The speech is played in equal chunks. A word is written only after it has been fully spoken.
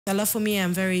For me,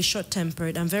 I'm very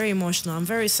short-tempered. I'm very emotional. I'm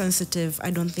very sensitive. I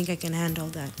don't think I can handle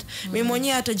that.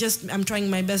 I'm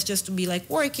trying my best just to be like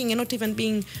working and not even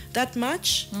being that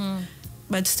much.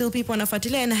 But still people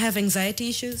wanafuatilia, and I have anxiety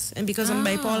issues. And because I'm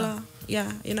bipolar,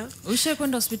 yeah, you know. Ushe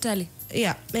kwenda hospitali?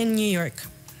 Yeah, in New York.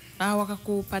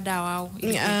 Wakakupa dawa au?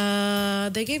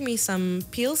 They gave me some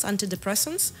pills,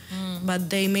 antidepressants, but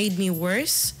they made me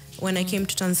worse. When I came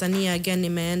to Tanzania again,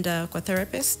 nimeenda kwa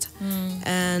therapist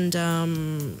and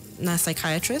na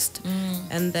psychiatrist,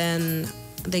 and then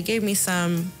they gave me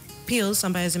some pills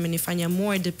ambayo zimenifanya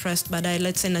more depressed, but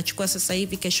let's say nachukua sasa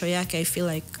hivi, kesho yake I feel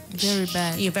like very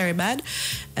bad. Yeah, very bad.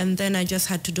 And then I just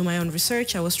had to do my own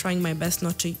research. I was trying my best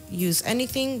not to use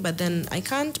anything, but then I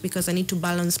can't because I need to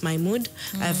balance my mood.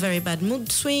 I have very bad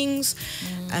mood swings.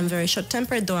 I'm very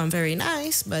short-tempered, though I'm very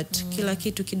nice, but kila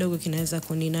kitu kidogo kinaweza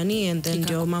kuninani, and then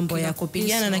ndio mambo ya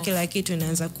kupigana na kila kitu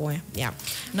inaanza kuwa. Yeah.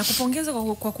 Na kupongeza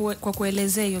kwa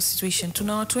kuelezea hiyo situation.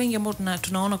 Tuna watu wengi ambao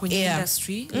tunaona kwenye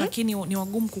industry, lakini ni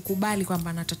wagumu kukubali kwamba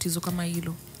ana tatizo kama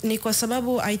hilo. Ni kwa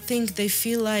sababu I think they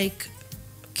feel like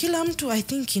kila mtu, I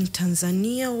think in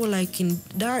Tanzania or like in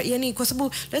Dar, yani kwa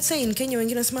sababu let's say in Kenya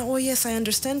wengine nasema oh yes I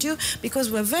understand you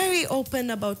because we're very open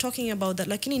about talking about that,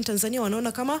 lakini in Tanzania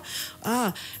wanaona kama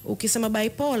ukisema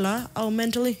bipolar au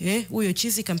mentally huyo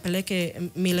chizi kampeleke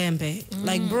milembe.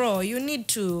 Like bro, you need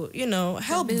to, you know,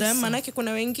 help them, manake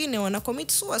kuna wengine wana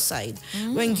commit suicide.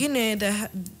 Wengine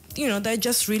they're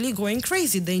just really going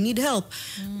crazy. They need help.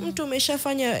 Mtu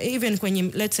umeshafanya even kwenye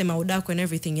let's say maudako and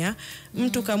everything, yeah.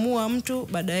 Mtu kamua mtu,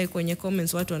 baadaye kwenye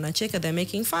comments watu wanacheka, they're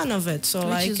making fun of it. So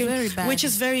which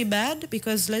is very bad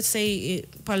because let's say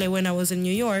pale when I was in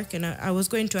New York and I was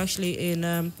going to actually in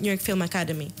New York Film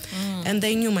Academy, and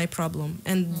they knew my problem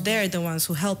and they're the ones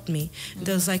who helped me.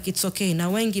 They was like it's okay. Na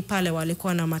wengi pale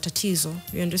walikuwa na matatizo.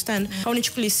 You understand?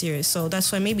 Haunichukuli serious. So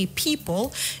that's why maybe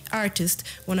people, artists,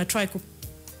 wanna try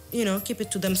keep it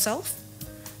to themselves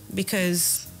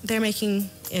because they're making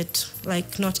it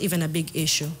like not even a big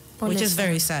issue, which is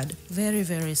very sad. Very,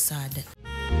 very sad.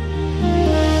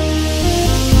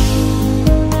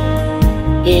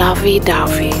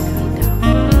 Lovey-dovey.